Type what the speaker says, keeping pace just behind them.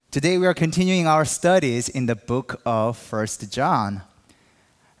Today we are continuing our studies in the book of First John.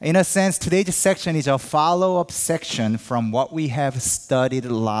 In a sense, today's section is a follow-up section from what we have studied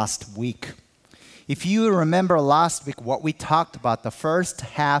last week. If you remember last week what we talked about, the first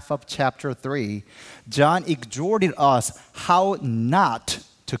half of chapter 3, John exhorted us how not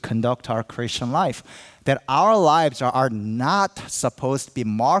to conduct our Christian life, that our lives are not supposed to be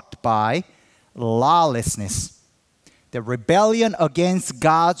marked by lawlessness, the rebellion against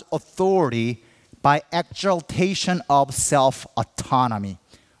God's authority by exaltation of self-autonomy.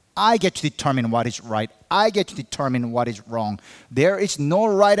 I get to determine what is right. I get to determine what is wrong. There is no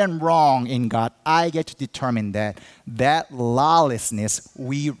right and wrong in God. I get to determine that. That lawlessness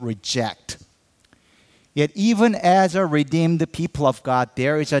we reject. Yet even as a redeemed people of God,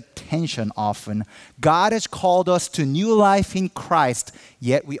 there is a tension often. God has called us to new life in Christ,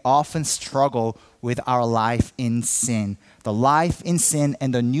 yet we often struggle with our life in sin. The life in sin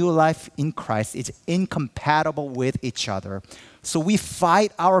and the new life in Christ is incompatible with each other. So we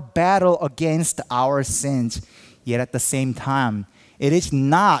fight our battle against our sins, yet at the same time, it is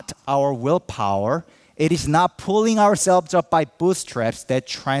not our willpower, it is not pulling ourselves up by bootstraps that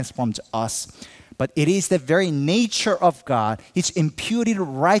transforms us, but it is the very nature of God, His imputed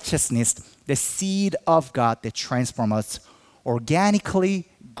righteousness, the seed of God that transforms us organically,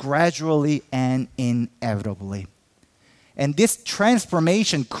 gradually, and inevitably. And this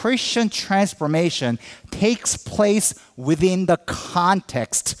transformation, Christian transformation, takes place within the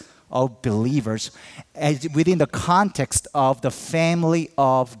context of believers, within the context of the family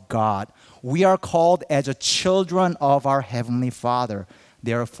of God. We are called as a children of our Heavenly Father.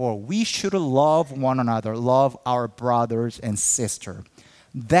 Therefore, we should love one another, love our brothers and sisters.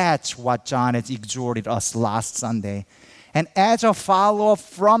 That's what John has exhorted us last Sunday. And as a follow-up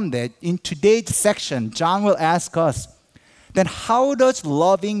from that, in today's section, John will ask us, then how does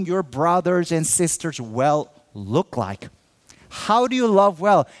loving your brothers and sisters well look like? How do you love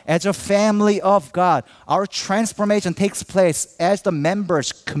well as a family of God? Our transformation takes place as the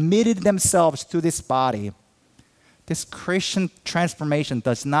members committed themselves to this body. This Christian transformation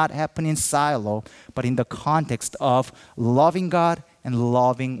does not happen in silo, but in the context of loving God and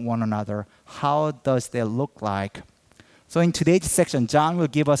loving one another. How does that look like? So in today's section, John will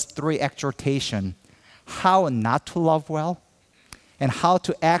give us 3 exhortations: how not to love well, and how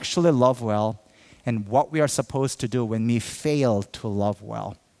to actually love well, and what we are supposed to do when we fail to love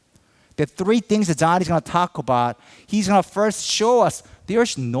well. The 3 things that John is going to talk about, he's going to first show us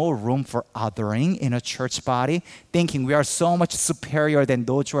there's no room for othering in a church body, thinking we are so much superior than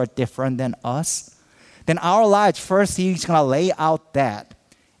those who are different than us. Then our lives, first he's going to lay out that,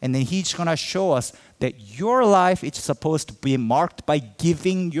 and then he's going to show us that your life is supposed to be marked by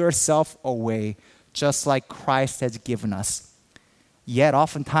giving yourself away, just like Christ has given us. Yet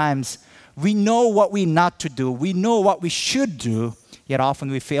oftentimes, we know what we not to do. We know what we should do, yet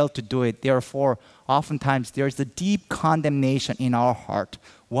often we fail to do it. Therefore, oftentimes there's a deep condemnation in our heart.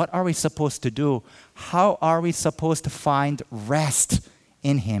 What are we supposed to do? How are we supposed to find rest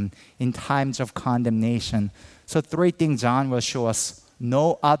in Him in times of condemnation? So 3 things John will show us: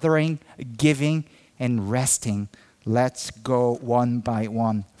 no othering, giving, and resting. Let's go one by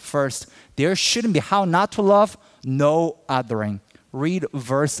one. First, there shouldn't be how not to love, no othering. Read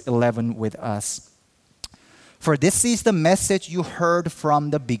verse 11 with us. For this is the message you heard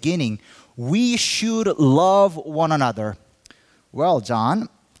from the beginning. We should love one another. Well, John,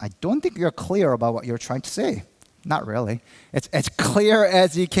 I don't think you're clear about what you're trying to say. Not really. It's as clear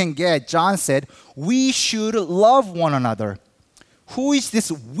as you can get. John said, we should love one another. Who is this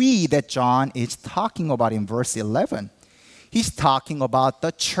we that John is talking about in verse 11? He's talking about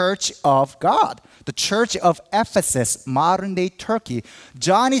the church of God, the church of Ephesus, modern-day Turkey.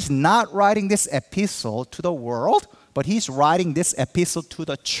 John is not writing this epistle to the world, but he's writing this epistle to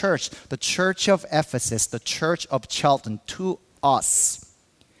the church of Ephesus, the church of Chelton, to us.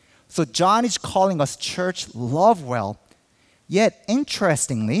 So John is calling us church love well. Yet,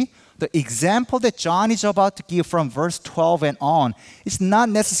 interestingly, the example that John is about to give from verse 12 and on is not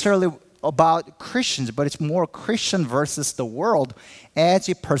necessarily about Christians, but it's more Christian versus the world, as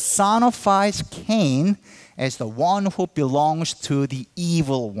it personifies Cain as the one who belongs to the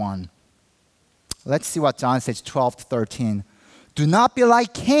evil one. Let's see what John says, 12 to 13. Do not be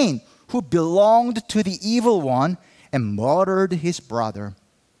like Cain, who belonged to the evil one and murdered his brother.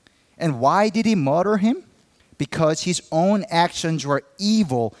 And why did he murder him? Because his own actions were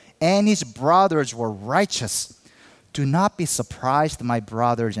evil and his brothers were righteous. Do not be surprised, my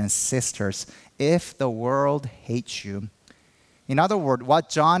brothers and sisters, if the world hates you. In other words, what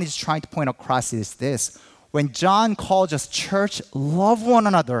John is trying to point across is this: When John calls us church, love one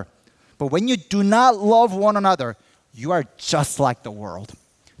another. But when you do not love one another, you are just like the world.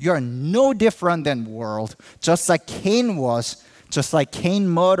 You are no different than the world, just like Cain was, just like Cain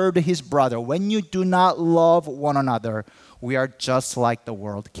murdered his brother. When you do not love one another, we are just like the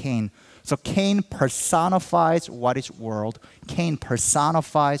world, Cain. So Cain personifies what is world. Cain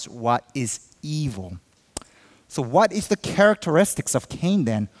personifies what is evil. So what is the characteristics of Cain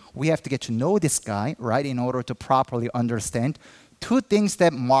then? We have to get to know this guy, right, in order to properly understand two things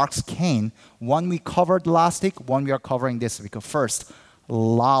that marks Cain. One we covered last week, one we are covering this week. First,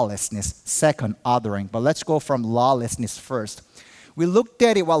 lawlessness. Second, othering. But let's go from lawlessness first. We looked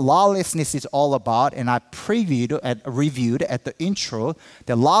at it, what lawlessness is all about, and I reviewed at the intro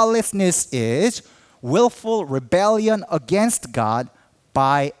that lawlessness is willful rebellion against God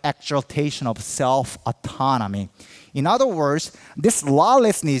by exaltation of self-autonomy. In other words, this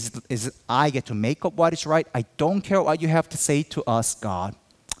lawlessness is I get to make up what is right. I don't care what you have to say to us, God.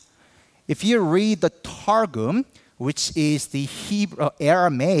 If you read the Targum, which is the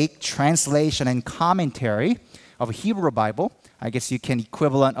Aramaic translation and commentary of a Hebrew Bible, I guess you can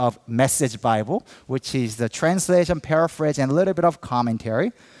equivalent of Message Bible, which is the translation, paraphrase, and a little bit of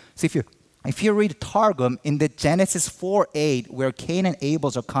commentary. So if you read Targum in the Genesis 4:8, where Cain and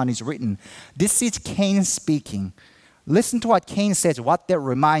Abel's account is written, this is Cain speaking. Listen to what Cain says, what that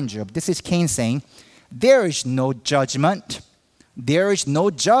reminds you of. This is Cain saying, there is no judgment. There is no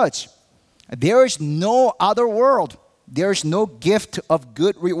judge. There is no other world. There is no gift of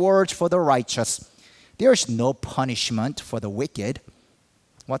good rewards for the righteous. There is no punishment for the wicked.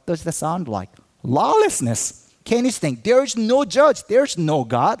 What does that sound like? Lawlessness. Cain is saying, there is no judge. There is no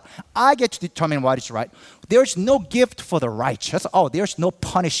God. I get to determine what is right. There is no gift for the righteous. Oh, there is no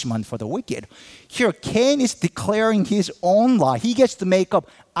punishment for the wicked. Here, Cain is declaring his own law. He gets to make up.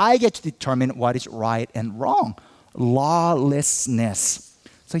 I get to determine what is right and wrong. Lawlessness.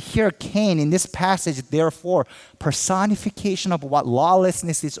 So here, Cain, in this passage, therefore, personification of what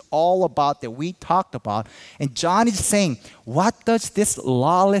lawlessness is all about that we talked about. And John is saying, what does this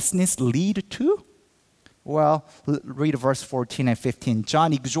lawlessness lead to? Well, read verse 14 and 15.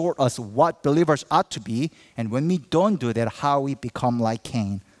 John exhorts us what believers ought to be, and when we don't do that, how we become like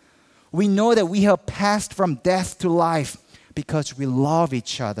Cain. We know that we have passed from death to life because we love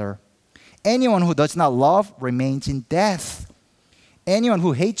each other. Anyone who does not love remains in death. Anyone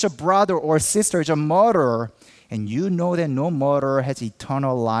who hates a brother or sister is a murderer, and you know that no murderer has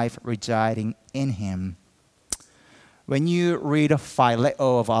eternal life residing in him. When you read Philo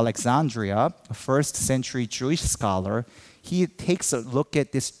of Alexandria, a first century Jewish scholar, he takes a look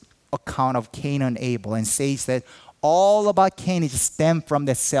at this account of Cain and Abel and says that all about Cain is stemmed from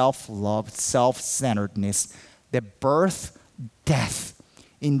the self-love, self-centeredness, the birth, death.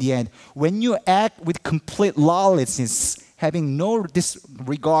 In the end, when you act with complete lawlessness, having no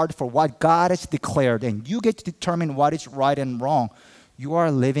disregard for what God has declared, and you get to determine what is right and wrong, you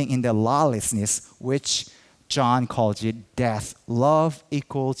are living in the lawlessness, which John calls it death. Love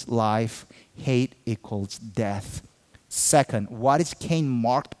equals life, hate equals death. Second, what is Cain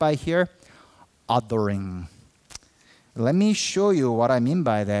marked by here? Othering. Let me show you what I mean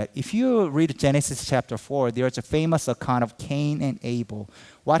by that. If you read Genesis chapter 4, there's a famous account of Cain and Abel.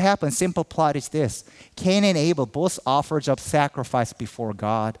 What happened? Simple plot is this. Cain and Abel both offered up sacrifice before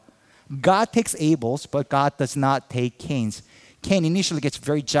God. God takes Abel's, but God does not take Cain's. Cain initially gets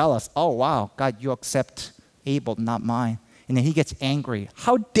very jealous. Oh, wow, God, you accept Abel, not mine. And then he gets angry.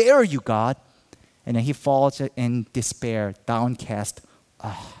 How dare you, God? And then he falls in despair, downcast.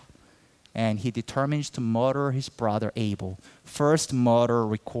 And he determines to murder his brother Abel. First murder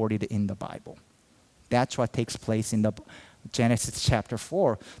recorded in the Bible. That's what takes place in the Genesis chapter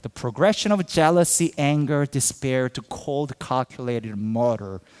 4. The progression of jealousy, anger, despair to cold, calculated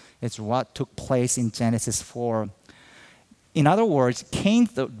murder is what took place in Genesis 4. In other words,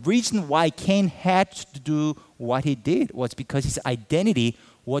 the reason why Cain had to do what he did was because his identity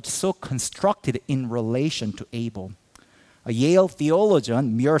was so constructed in relation to Abel. A Yale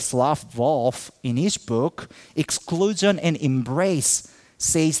theologian, Miroslav Volf, in his book, Exclusion and Embrace,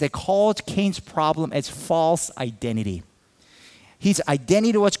 says they called Cain's problem as false identity. His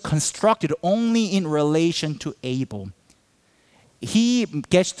identity was constructed only in relation to Abel. He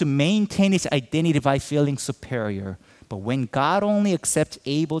gets to maintain his identity by feeling superior. But when God only accepts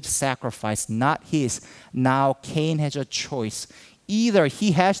Abel's sacrifice, not his, now Cain has a choice. Either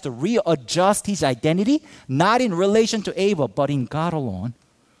he has to readjust his identity, not in relation to Abel, but in God alone,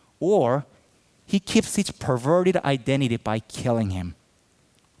 or he keeps his perverted identity by killing him.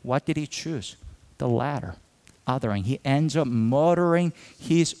 What did he choose? The latter, othering. He ends up murdering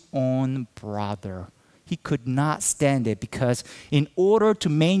his own brother. he could not stand it because in order to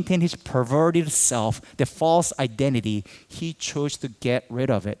maintain his perverted self, the false identity, he chose to get rid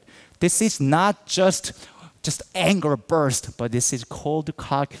of it. This is not just anger burst, but this is cold,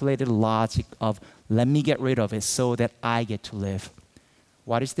 calculated logic of let me get rid of it so that I get to live.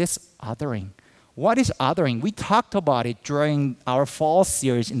 What is this? Othering. What is othering? We talked about it during our fall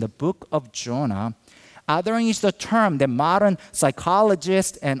series in the book of Jonah. Othering is the term that modern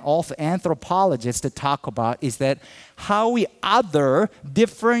psychologists and also anthropologists talk about, is that how we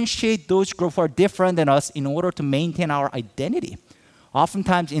differentiate those groups who are different than us in order to maintain our identity.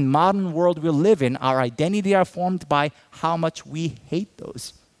 Oftentimes in modern world we live in, our identity are formed by how much we hate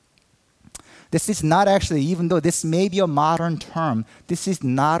those. This is not actually, even though this may be a modern term, this is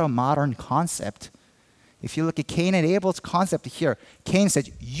not a modern concept. If you look at Cain and Abel's concept here, Cain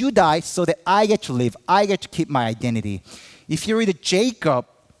said, you die so that I get to live. I get to keep my identity. If you read Jacob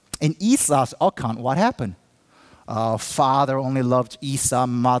and Esau's account, what happened? Father only loved Esau,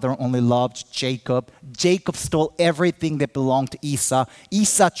 mother only loved Jacob. Jacob stole everything that belonged to Esau.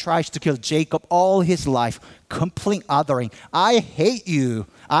 Esau tries to kill Jacob all his life. Complete othering. I hate you.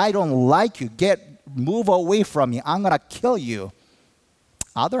 I don't like you. Move away from me. I'm going to kill you.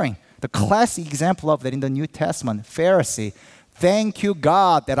 Othering. The classic example of that in the New Testament, Pharisee. Thank you,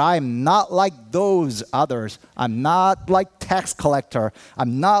 God, that I'm not like those others. I'm not like tax collector.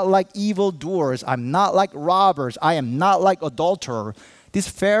 I'm not like evildoers. I'm not like robbers. I am not like adulterer. These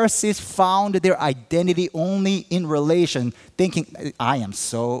Pharisees found their identity only in relation, thinking, I am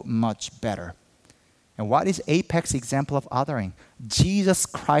so much better. And what is apex example of othering? Jesus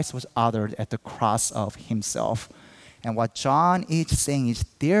Christ was othered at the cross of himself. And what John is saying is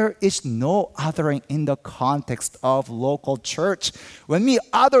there is no othering in the context of local church. When we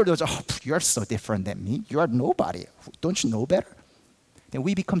other those, you're so different than me. You are nobody. Don't you know better? Then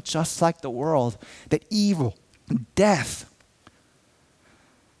we become just like the world, that evil, death.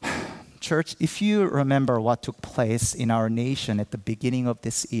 Church, if you remember what took place in our nation at the beginning of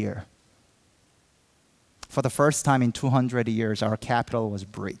this year, for the first time in 200 years, our capital was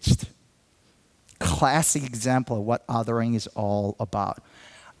breached. Classic example of what othering is all about.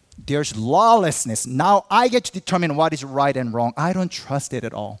 There's lawlessness. Now I get to determine what is right and wrong. I don't trust it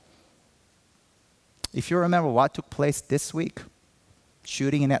at all. If you remember what took place this week,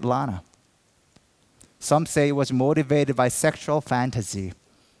 shooting in Atlanta. Some say it was motivated by sexual fantasy.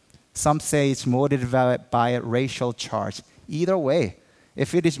 Some say it's motivated by a racial charge. Either way,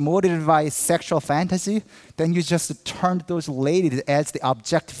 if it is motivated by sexual fantasy, then you just turn those ladies as the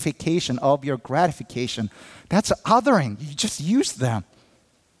objectification of your gratification. That's othering. You just use them.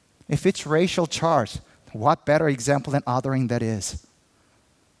 If it's racial charge, what better example than othering that is?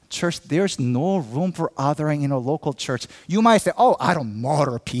 Church, there's no room for othering in a local church. You might say, I don't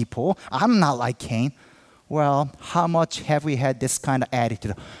murder people. I'm not like Cain. Well, how much have we had this kind of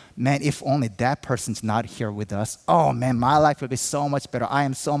attitude? Man, if only that person's not here with us. Oh man, my life will be so much better. I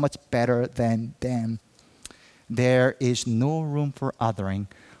am so much better than them. There is no room for othering.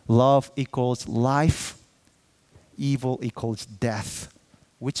 Love equals life. Evil equals death.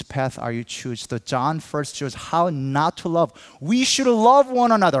 Which path are you choosing? So John first shows how not to love. We should love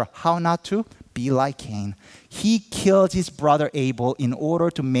one another. How not to? Be like Cain. He killed his brother Abel in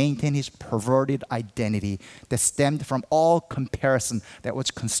order to maintain his perverted identity that stemmed from all comparison that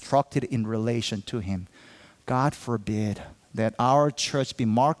was constructed in relation to him. God forbid that our church be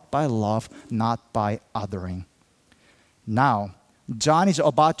marked by love, not by othering. Now, John is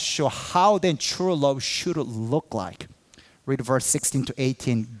about to show how then true love should look like. Read verse 16 to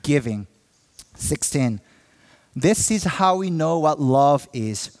 18, giving. 16. This is how we know what love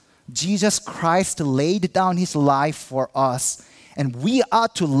is. Jesus Christ laid down his life for us, and we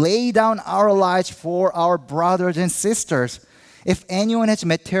ought to lay down our lives for our brothers and sisters. If anyone has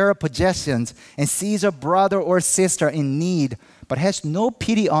material possessions and sees a brother or sister in need, but has no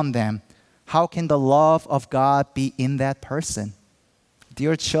pity on them, how can the love of God be in that person?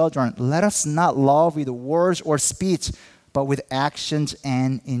 Dear children, let us not love with words or speech, but with actions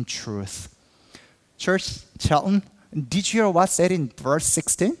and in truth. Church, Chelton, did you hear what said in verse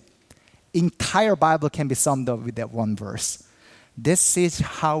 16? Entire Bible can be summed up with that one verse. This is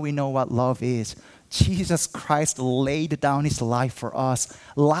how we know what love is. Jesus Christ laid down his life for us.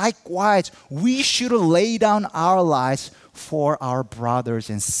 Likewise, we should lay down our lives for our brothers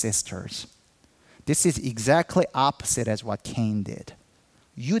and sisters. This is exactly opposite as what Cain did.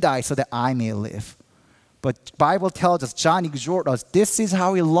 You die so that I may live. But the Bible tells us, John exhorts us, this is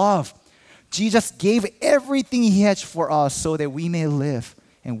how we love. Jesus gave everything he has for us so that we may live.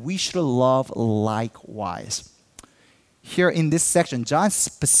 And we should love likewise. Here in this section, John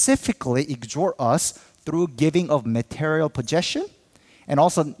specifically exhorts us through giving of material possession, and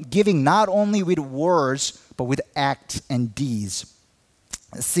also giving not only with words, but with acts and deeds.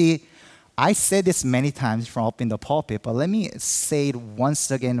 See, I said this many times from up in the pulpit, but let me say it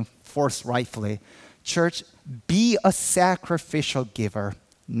once again forthrightly. Church, be a sacrificial giver,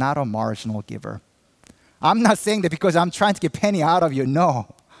 not a marginal giver. I'm not saying that because I'm trying to get penny out of you.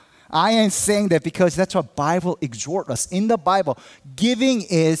 No. I am saying that because that's what Bible exhorts us. In the Bible, giving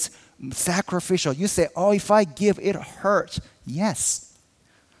is sacrificial. You say, oh, if I give, it hurts. Yes.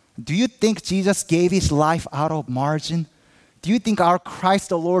 Do you think Jesus gave his life out of margin? Do you think our Christ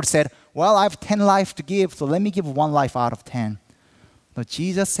the Lord said, well, I have 10 lives to give, so let me give one life out of 10? No,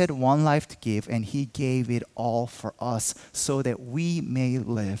 Jesus said one life to give, and he gave it all for us so that we may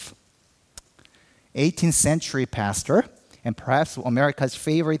live. 18th century pastor, and perhaps America's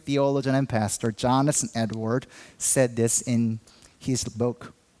favorite theologian and pastor, Jonathan Edwards, said this in his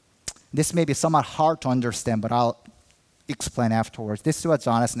book. This may be somewhat hard to understand, but I'll explain afterwards. This is what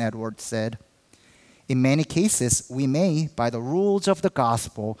Jonathan Edwards said. In many cases, we may, by the rules of the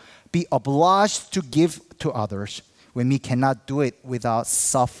gospel, be obliged to give to others when we cannot do it without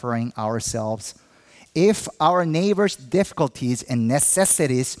suffering ourselves. If our neighbor's difficulties and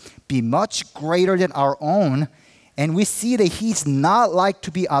necessities be much greater than our own, and we see that he's not like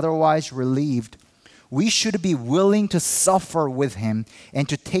to be otherwise relieved, we should be willing to suffer with him and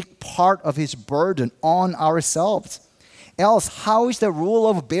to take part of his burden on ourselves. Else, how is the rule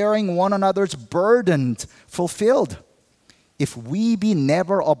of bearing one another's burdens fulfilled? If we be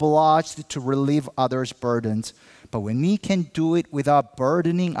never obliged to relieve others' burdens, but when we can do it without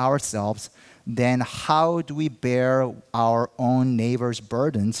burdening ourselves, then how do we bear our own neighbor's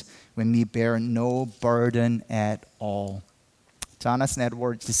burdens when we bear no burden at all? Jonathan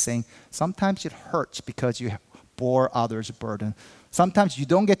Edwards is saying, sometimes it hurts because you bore others' burden. Sometimes you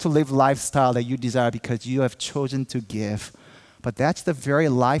don't get to live lifestyle that you desire because you have chosen to give. But that's the very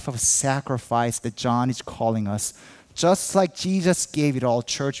life of sacrifice that John is calling us. Just like Jesus gave it all,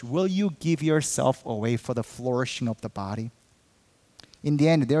 church, will you give yourself away for the flourishing of the body? In the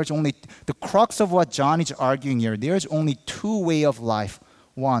end, there's only, the crux of what John is arguing here, there's only two ways of life.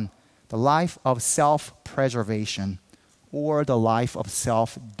 One, the life of self-preservation, or the life of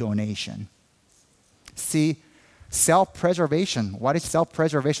self-donation. See, self-preservation, what is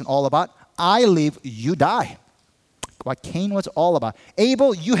self-preservation all about? I live, you die. What Cain was all about.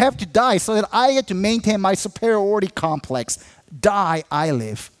 Abel, you have to die so that I get to maintain my superiority complex. Die, I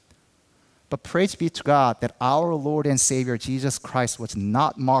live. But praise be to God that our Lord and Savior Jesus Christ was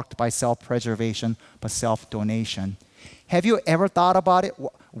not marked by self-preservation, but self-donation. Have you ever thought about it?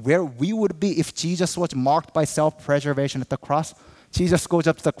 Where we would be if Jesus was marked by self-preservation at the cross? Jesus goes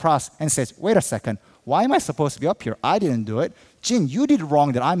up to the cross and says, wait a second, why am I supposed to be up here? I didn't do it. Jin, you did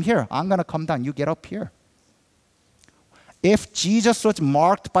wrong that I'm here. I'm going to come down. You get up here. If Jesus was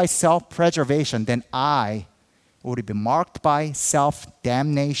marked by self-preservation, then I would be marked by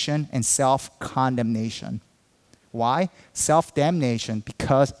self-damnation and self-condemnation. Why? Self-damnation,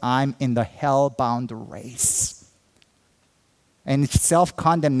 because I'm in the hell-bound race. And it's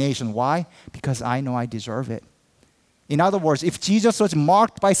self-condemnation. Why? Because I know I deserve it. In other words, if Jesus was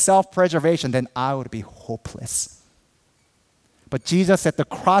marked by self-preservation, then I would be hopeless. But Jesus, at the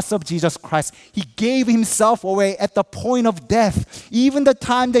cross of Jesus Christ, he gave himself away at the point of death. Even the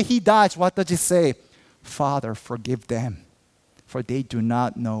time that he dies, what does he say? Father, forgive them, for they do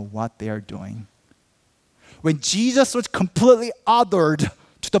not know what they are doing. When Jesus was completely othered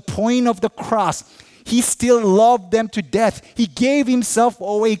to the point of the cross, he still loved them to death. He gave himself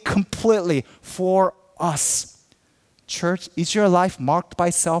away completely for us. Church, is your life marked by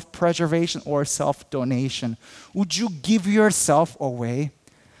self-preservation or self-donation? Would you give yourself away?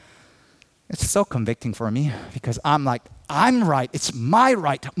 It's so convicting for me because I'm like, I'm right. It's my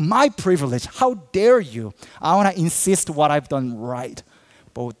right, my privilege. How dare you? I want to insist what I've done right.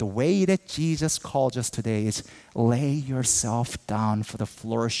 But the way that Jesus calls us today is lay yourself down for the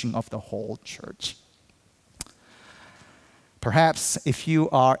flourishing of the whole church. Perhaps if you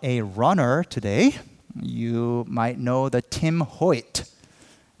are a runner today, you might know the Tim Hoyt.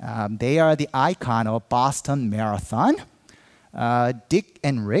 They are the icon of Boston Marathon. Dick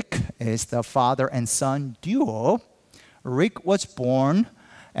and Rick is the father and son duo. Rick was born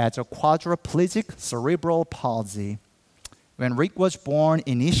as a quadriplegic cerebral palsy. When Rick was born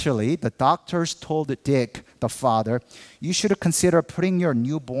initially, the doctors told Dick, the father, you should consider putting your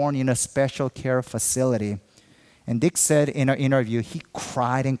newborn in a special care facility. And Dick said in an interview, he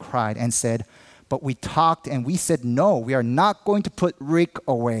cried and said, but we talked and we said, no, we are not going to put Rick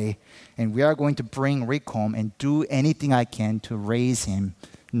away. And we are going to bring Rick home and do anything I can to raise him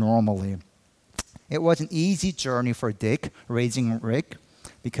normally. It was an easy journey for Dick, raising Rick,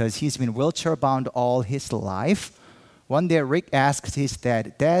 because he's been wheelchair bound all his life. One day, Rick asked his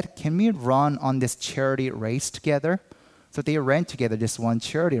dad, "Dad, can we run on this charity race together?" So they ran together this one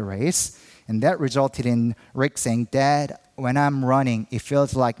charity race, and that resulted in Rick saying, "Dad, when I'm running, it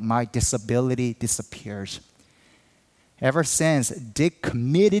feels like my disability disappears." Ever since, Dick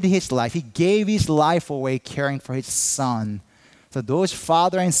committed his life. He gave his life away caring for his son. So those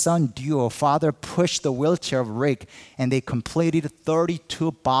father and son duo, father pushed the wheelchair of Rick, and they completed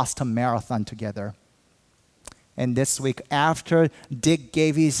 32 Boston Marathon together. And this week, after Dick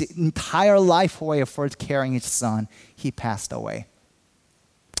gave his entire life away for caring his son, he passed away.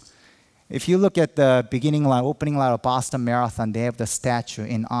 If you look at the beginning line, opening line of Boston Marathon, they have the statue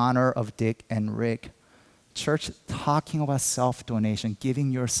in honor of Dick and Rick. Church, talking about self-donation, giving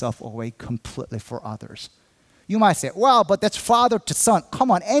yourself away completely for others. You might say, well, but that's father to son.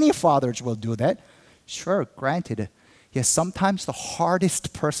 Come on, any fathers will do that. Sure, granted. Yes, sometimes the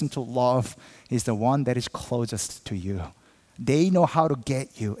hardest person to love is the one that is closest to you. They know how to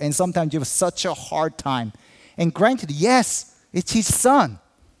get you. And sometimes you have such a hard time. And granted, yes, it's his son.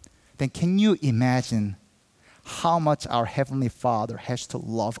 Then can you imagine how much our Heavenly Father has to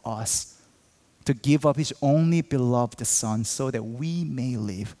love us, to give up his only beloved son so that we may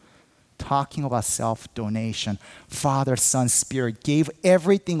live? Talking about self-donation, Father, Son, Spirit gave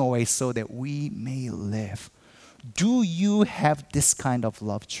everything away so that we may live. Do you have this kind of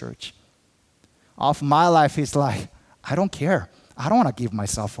love, church? Of my life is like, I don't care. I don't want to give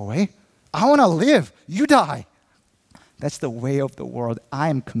myself away. I want to live. You die. That's the way of the world. I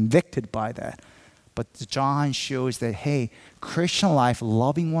am convicted by that. But John shows that, hey, Christian life,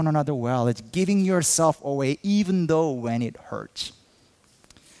 loving one another well, it's giving yourself away even though when it hurts.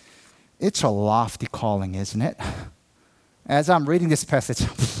 It's a lofty calling, isn't it? As I'm reading this passage,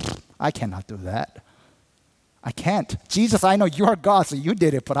 I cannot do that. I can't. Jesus, I know you are God, so you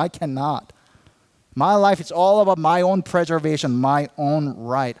did it, but I cannot. My life is all about my own preservation, my own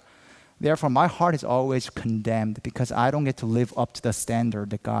right. Therefore, my heart is always condemned because I don't get to live up to the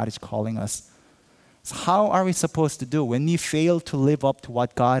standard that God is calling us. So how are we supposed to do when we fail to live up to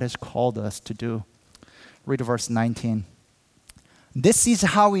what God has called us to do? Read verse 19. This is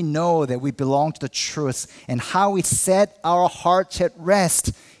how we know that we belong to the truth and how we set our hearts at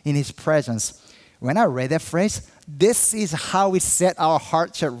rest in his presence. When I read that phrase, this is how we set our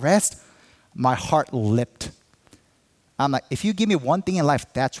hearts at rest, my heart leapt. I'm like, if you give me one thing in life,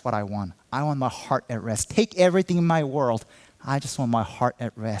 that's what I want. I want my heart at rest. Take everything in my world. I just want my heart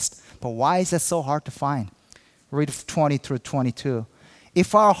at rest. But why is that so hard to find? Read 20 through 22.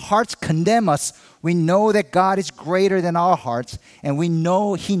 If our hearts condemn us, we know that God is greater than our hearts, and we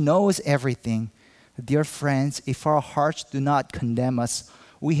know he knows everything. Dear friends, if our hearts do not condemn us,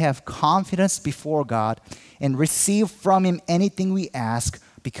 we have confidence before God and receive from him anything we ask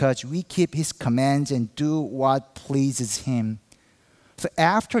because we keep his commands and do what pleases him. So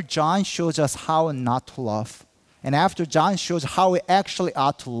after John shows us how not to love, and after John shows how we actually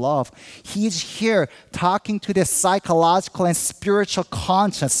ought to love, he's here talking to the psychological and spiritual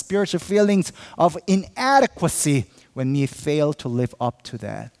conscience, spiritual feelings of inadequacy when we fail to live up to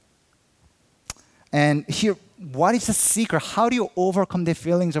that. And here, what is the secret? How do you overcome the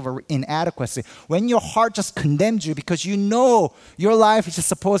feelings of inadequacy? When your heart just condemns you because you know your life is just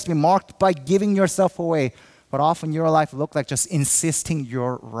supposed to be marked by giving yourself away, but often your life looks like just insisting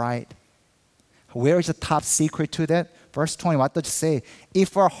you're right. Where is the top secret to that? Verse 20, what does it say?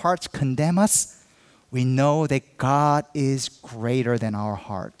 If our hearts condemn us, we know that God is greater than our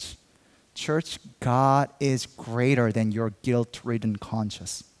hearts. Church, God is greater than your guilt-ridden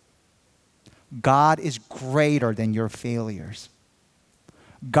conscience. God is greater than your failures.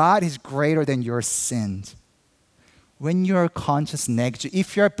 God is greater than your sins. When your conscience nags you,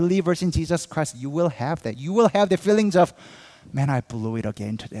 if you're believers in Jesus Christ, you will have that. You will have the feelings of, man, I blew it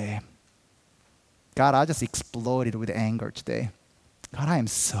again today. God, I just exploded with anger today. God, I am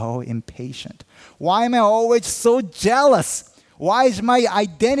so impatient. Why am I always so jealous? Why is my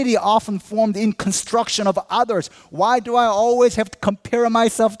identity often formed in construction of others? Why do I always have to compare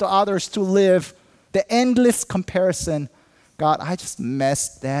myself to others to live? The endless comparison. God, I just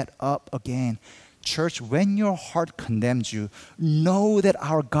messed that up again. Church, when your heart condemns you, know that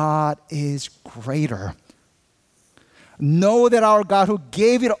our God is greater. Know that our God who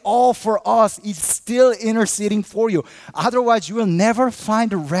gave it all for us is still interceding for you. Otherwise, you will never find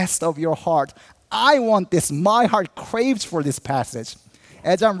the rest of your heart. I want this. My heart craves for this passage.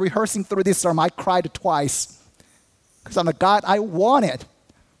 As I'm rehearsing through this sermon, I cried twice. Because I'm like, God, I want it.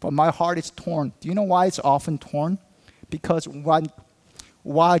 But my heart is torn. Do you know why it's often torn? Because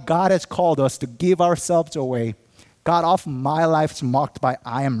while God has called us to give ourselves away, God, often my life is marked by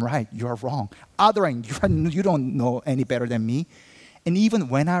I am right, you're wrong. Othering, you don't know any better than me. And even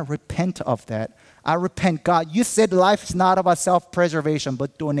when I repent of that, I repent, God, you said life is not about self-preservation,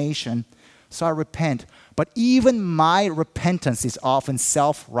 but donation. So I repent. But even my repentance is often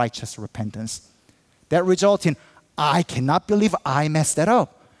self-righteous repentance. That results in, I cannot believe I messed that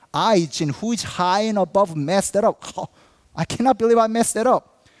up. I, Jin, who is high and above, messed that up. Oh, I cannot believe I messed that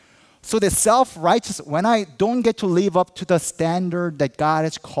up. So the self-righteous, when I don't get to live up to the standard that God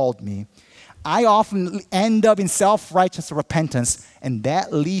has called me, I often end up in self-righteous repentance, and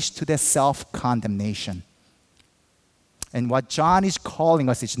that leads to the self-condemnation. And what John is calling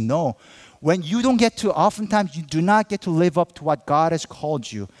us is, no, when you don't get to, oftentimes you do not get to live up to what God has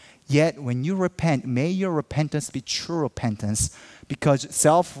called you. Yet when you repent, may your repentance be true repentance, because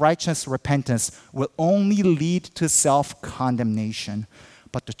self-righteous repentance will only lead to self-condemnation.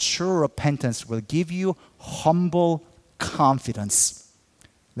 But the true repentance will give you humble confidence.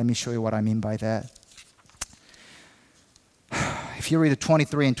 Let me show you what I mean by that. If you read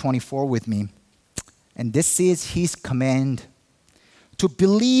 23 and 24 with me, and this is his command, to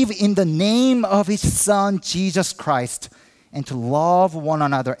believe in the name of his Son, Jesus Christ, and to love one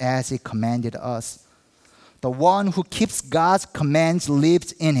another as he commanded us. The one who keeps God's commands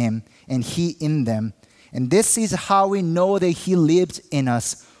lives in him, and he in them. And this is how we know that he lives in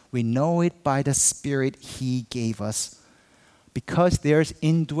us. We know it by the Spirit he gave us. Because there's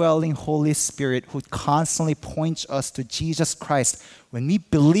indwelling Holy Spirit who constantly points us to Jesus Christ. When we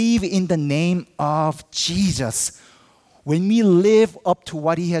believe in the name of Jesus, when we live up to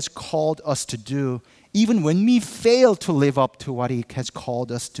what he has called us to do, even when we fail to live up to what he has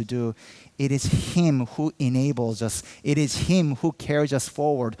called us to do, it is him who enables us. It is him who carries us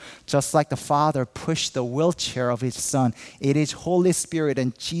forward. Just like the Father pushed the wheelchair of his Son, it is Holy Spirit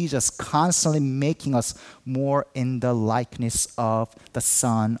and Jesus constantly making us more in the likeness of the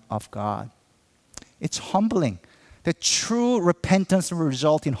Son of God. It's humbling. The true repentance will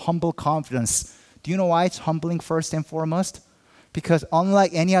result in humble confidence. Do you know why it's humbling first and foremost? Because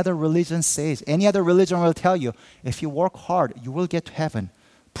unlike any other religion says, any other religion will tell you, if you work hard, you will get to heaven.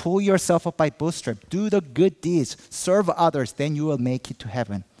 Pull yourself up by bootstrap. Do the good deeds. Serve others. Then you will make it to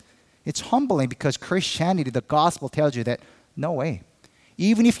heaven. It's humbling because Christianity, the gospel tells you that, no way.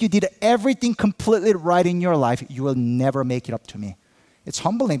 Even if you did everything completely right in your life, you will never make it up to me. It's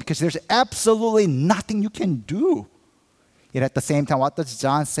humbling because there's absolutely nothing you can do. Yet at the same time, what does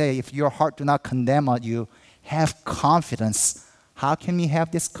John say? If your heart do not condemn you, have confidence. How can we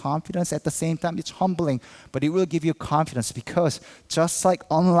have this confidence? At the same time, it's humbling, but it will give you confidence because just like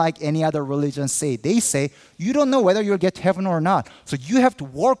unlike any other religion they say, you don't know whether you'll get to heaven or not. So you have to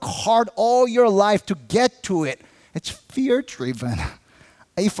work hard all your life to get to it. It's fear-driven.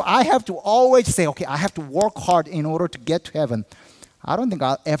 If I have to always say, okay, I have to work hard in order to get to heaven, I don't think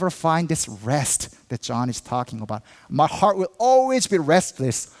I'll ever find this rest that John is talking about. My heart will always be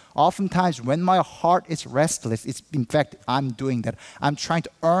restless. Oftentimes, when my heart is restless, in fact, I'm doing that. I'm trying to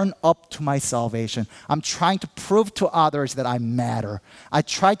earn up to my salvation. I'm trying to prove to others that I matter. I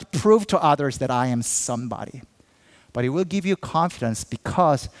try to prove to others that I am somebody. But it will give you confidence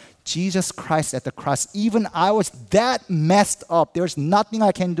because Jesus Christ at the cross, even I was that messed up, there's nothing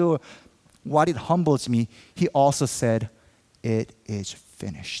I can do. What it humbles me, he also said, it is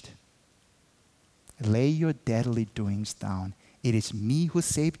finished. Lay your deadly doings down. It is me who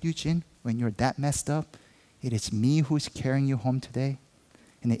saved you, Jin, when you're that messed up. It is me who's carrying you home today.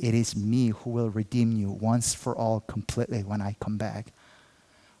 And it is me who will redeem you once for all completely when I come back.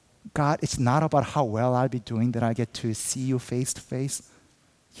 God, it's not about how well I'll be doing that I get to see you face to face.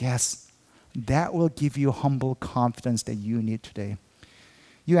 Yes, that will give you humble confidence that you need today.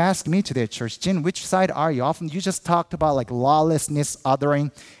 You ask me today, church, Jin, which side are you? Often you just talked about like lawlessness,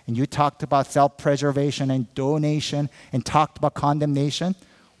 othering, and you talked about self-preservation and donation and talked about condemnation.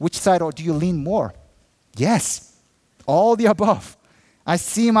 Which side do you lean more? Yes, all the above. I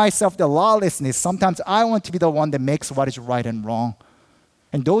see myself the lawlessness. Sometimes I want to be the one that makes what is right and wrong.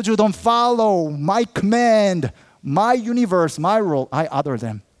 And those who don't follow my command, my universe, my rule, I other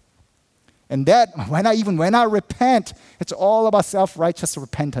them. And that, when I repent, it's all about self-righteous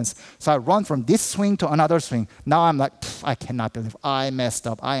repentance. So I run from this swing to another swing. Now I'm like, I cannot believe I messed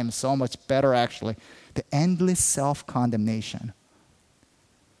up. I am so much better, actually. The endless self-condemnation.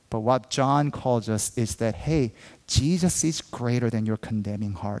 But what John calls us is that, hey, Jesus is greater than your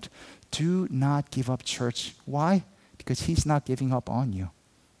condemning heart. Do not give up, church. Why? Because he's not giving up on you.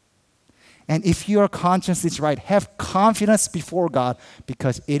 And if your conscience is right, have confidence before God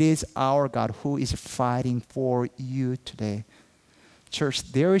because it is our God who is fighting for you today.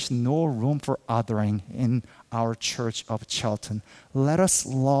 Church, there is no room for othering in our church of Chelton. Let us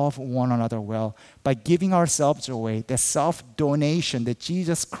love one another well by giving ourselves away, the self-donation that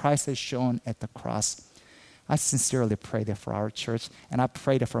Jesus Christ has shown at the cross. I sincerely pray that for our church, and I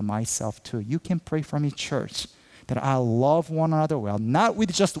pray that for myself too. You can pray for me, church, that I love one another well, not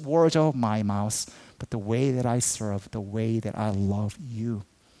with just words of my mouth, but the way that I serve, the way that I love you.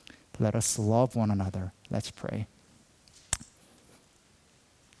 Let us love one another. Let's pray.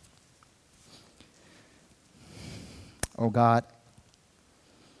 Oh God,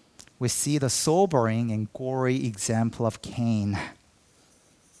 we see the sobering and gory example of Cain.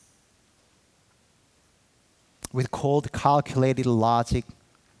 With cold, calculated logic,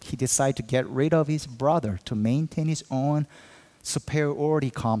 he decided to get rid of his brother to maintain his own superiority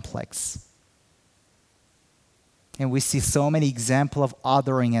complex. And we see so many examples of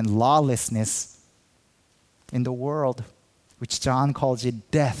othering and lawlessness in the world, which John calls it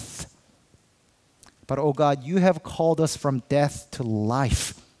death. But oh God, you have called us from death to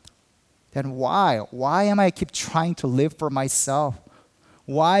life. Then why? Why am I keep trying to live for myself?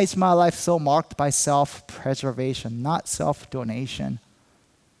 Why is my life so marked by self-preservation, not self-donation?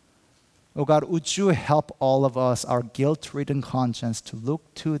 Oh God, would you help all of us, our guilt-ridden conscience, to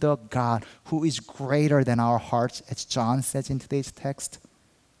look to the God who is greater than our hearts, as John says in today's text?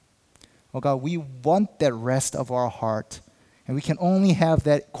 Oh God, we want that rest of our heart, and we can only have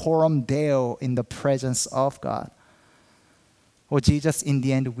that coram Deo in the presence of God. Oh Jesus, in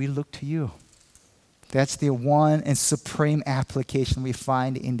the end, we look to you. That's the one and supreme application we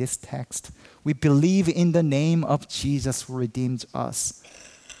find in this text. We believe in the name of Jesus who redeemed us.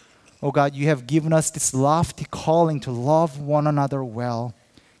 Oh God, you have given us this lofty calling to love one another well.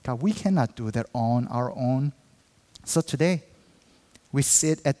 God, we cannot do that on our own. So today, we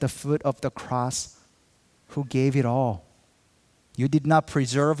sit at the foot of the cross who gave it all. You did not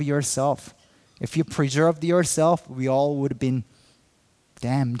preserve yourself. If you preserved yourself, we all would have been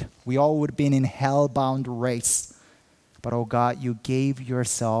damned. We all would have been in hell-bound race. But oh God, you gave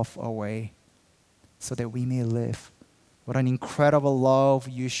yourself away so that we may live. What an incredible love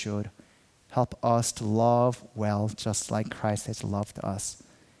you should. Help us to love well, just like Christ has loved us.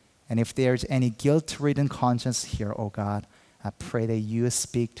 And if there's any guilt-ridden conscience here, oh God, I pray that you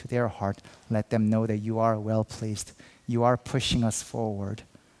speak to their heart. Let them know that you are well pleased. You are pushing us forward.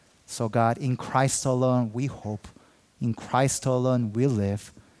 So God, in Christ alone we hope. In Christ alone we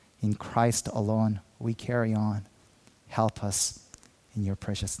live. In Christ alone we carry on. Help us. In your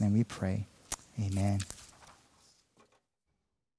precious name we pray. Amen.